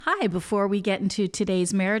Hi, before we get into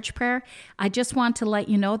today's marriage prayer, I just want to let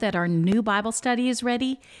you know that our new Bible study is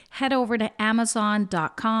ready. Head over to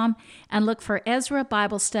Amazon.com and look for Ezra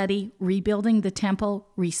Bible Study, Rebuilding the Temple,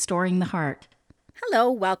 Restoring the Heart. Hello,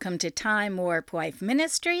 welcome to Time Warp Wife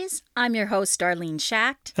Ministries. I'm your host, Darlene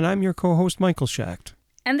Schacht. And I'm your co-host, Michael Schacht.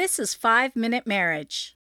 And this is 5 Minute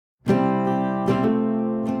Marriage.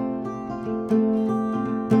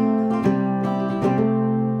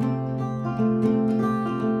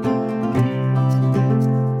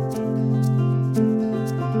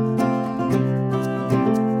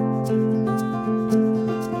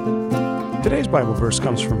 Today's Bible verse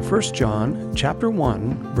comes from 1 John chapter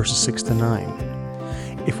 1, verses 6 to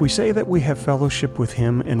 9. If we say that we have fellowship with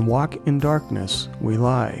him and walk in darkness, we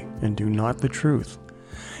lie and do not the truth.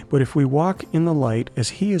 But if we walk in the light as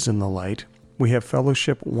he is in the light, we have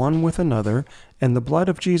fellowship one with another, and the blood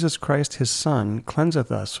of Jesus Christ his Son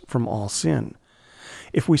cleanseth us from all sin.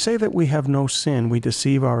 If we say that we have no sin, we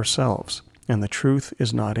deceive ourselves, and the truth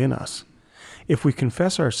is not in us. If we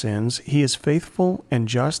confess our sins, he is faithful and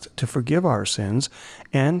just to forgive our sins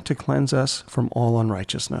and to cleanse us from all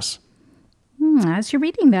unrighteousness. As you're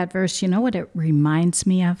reading that verse, you know what it reminds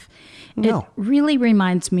me of? No. It really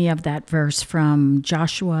reminds me of that verse from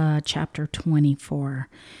Joshua chapter 24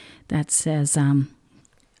 that says, I'm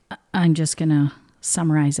just going to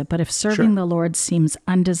summarize it, but if serving the Lord seems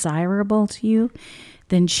undesirable to you,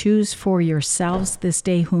 then choose for yourselves this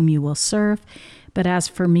day whom you will serve. But as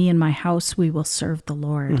for me and my house, we will serve the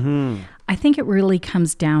Lord. Mm-hmm. I think it really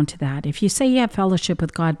comes down to that. If you say you have fellowship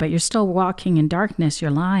with God, but you're still walking in darkness,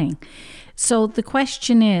 you're lying. So the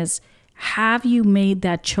question is, have you made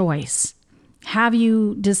that choice? Have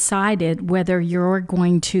you decided whether you're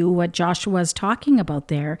going to, what Joshua is talking about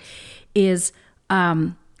there is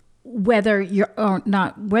whether you're going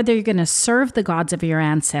to serve the gods of your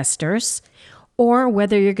ancestors or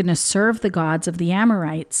whether you're going to serve the gods of the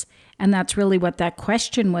Amorites. And that's really what that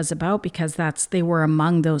question was about, because they were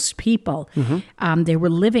among those people. Mm-hmm. They were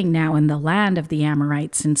living now in the land of the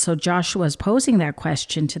Amorites. And so Joshua is posing that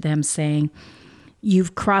question to them saying,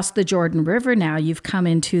 you've crossed the Jordan River now, you've come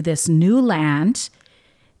into this new land,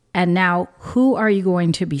 and now who are you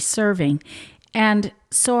going to be serving? And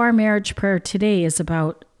so our marriage prayer today is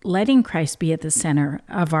about letting Christ be at the center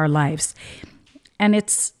of our lives. And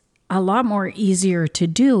it's a lot more easier to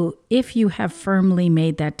do if you have firmly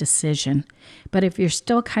made that decision. But if you're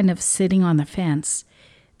still kind of sitting on the fence,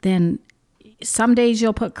 then some days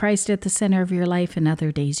you'll put Christ at the center of your life and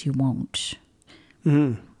other days you won't.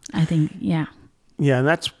 Mm-hmm. I think, yeah. Yeah, and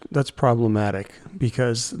that's problematic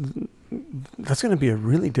because that's going to be a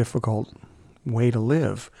really difficult way to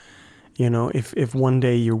live. You know, if one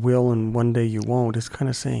day you will and one day you won't, it's kind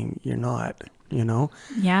of saying you're not. You know?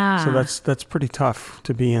 Yeah. So that's pretty tough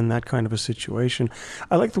to be in that kind of a situation.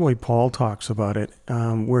 I like the way Paul talks about it,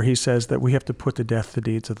 where he says that we have to put to death the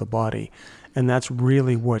deeds of the body. And that's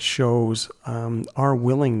really what shows our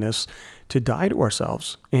willingness to die to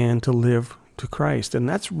ourselves and to live to Christ. And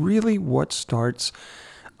that's really what starts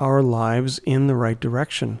our lives in the right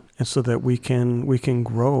direction, and so that we can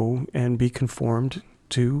grow and be conformed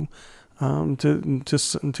to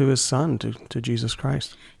his Son, to Jesus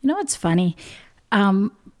Christ. You know what's funny?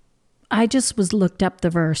 I just looked up the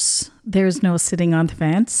verse, there's no sitting on the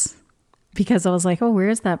fence, because I was like, oh,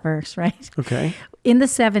 where's that verse, right? Okay. In the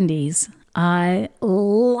 70s, I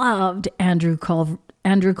loved Andrew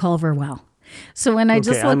Culverwell. So when I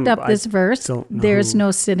just looked up this verse, there's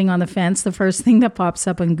no sitting on the fence, the first thing that pops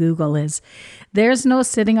up on Google is, there's no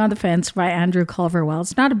sitting on the fence by Andrew Culverwell.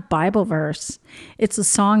 It's not a Bible verse. It's a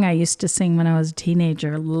song I used to sing when I was a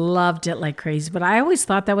teenager. Loved it like crazy, but I always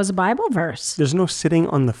thought that was a Bible verse. There's no sitting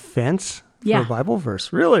on the fence for a Bible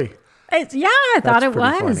verse? Really? I thought it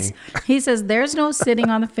was. Funny. He says, there's no sitting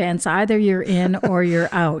on the fence. Either you're in or you're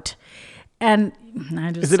out. And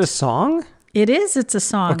Is it a song? It is. It's a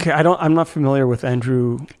song. Okay, I'm not familiar with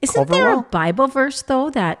Andrew Isn't Culverwell. there a Bible verse, though,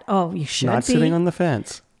 that, you should not be? Sitting on the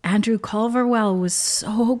fence. Andrew Culverwell was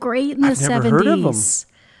so great in the 70s. I've never heard of him.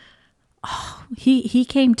 Oh, he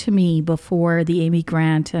came to me before the Amy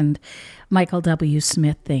Grant and Michael W.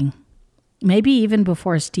 Smith thing. Maybe even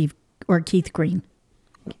before Steve or Keith Green.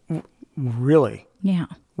 Really? Yeah.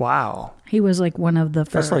 Wow. He was like one of the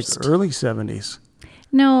first. That's like early 70s.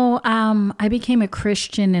 No, I became a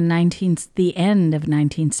Christian in the end of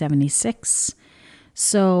 1976.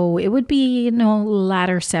 So it would be,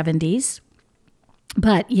 latter 70s.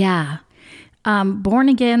 But yeah, born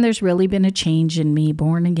again, there's really been a change in me,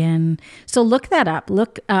 born again. So look that up.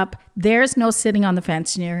 Look up, there's no sitting on the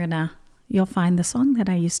fence, and you'll find the song that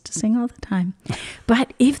I used to sing all the time.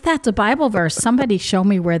 But if that's a Bible verse, somebody show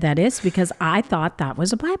me where that is, because I thought that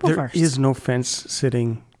was a Bible verse. There is no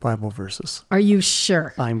fence-sitting Bible verses. Are you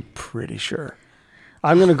sure? I'm pretty sure.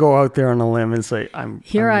 I'm going to go out there on a limb and say I'm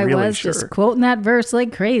really was sure. just quoting that verse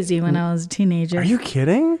like crazy when I was a teenager. Are you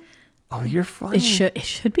kidding? Oh, you're funny. It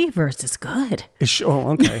should be a verse. It's good.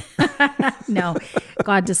 Okay. No,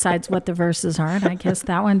 God decides what the verses are, and I guess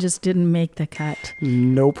that one just didn't make the cut.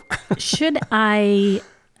 Nope. Should I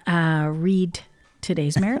read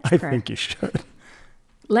today's marriage prayer? I think you should.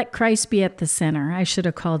 Let Christ be at the center. I should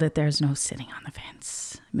have called it There's No Sitting on the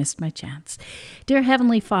Fence. Missed my chance. Dear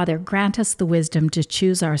Heavenly Father, grant us the wisdom to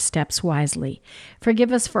choose our steps wisely.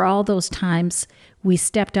 Forgive us for all those times we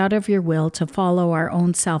stepped out of your will to follow our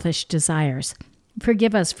own selfish desires.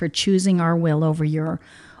 Forgive us for choosing our will over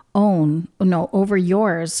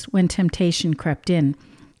yours when temptation crept in.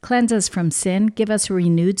 Cleanse us from sin. Give us a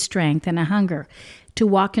renewed strength and a hunger to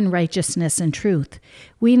walk in righteousness and truth.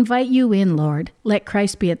 We invite you in, Lord. Let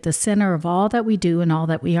Christ be at the center of all that we do and all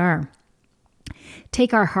that we are.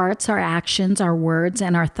 Take our hearts, our actions, our words,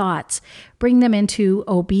 and our thoughts. Bring them into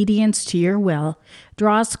obedience to your will.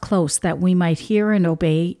 Draw us close that we might hear and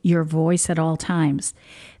obey your voice at all times.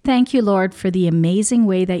 Thank you, Lord, for the amazing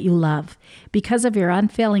way that you love. Because of your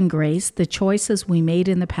unfailing grace, the choices we made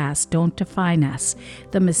in the past don't define us.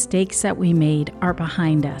 The mistakes that we made are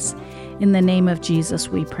behind us. In the name of Jesus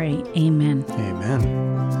we pray. Amen.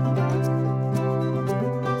 Amen.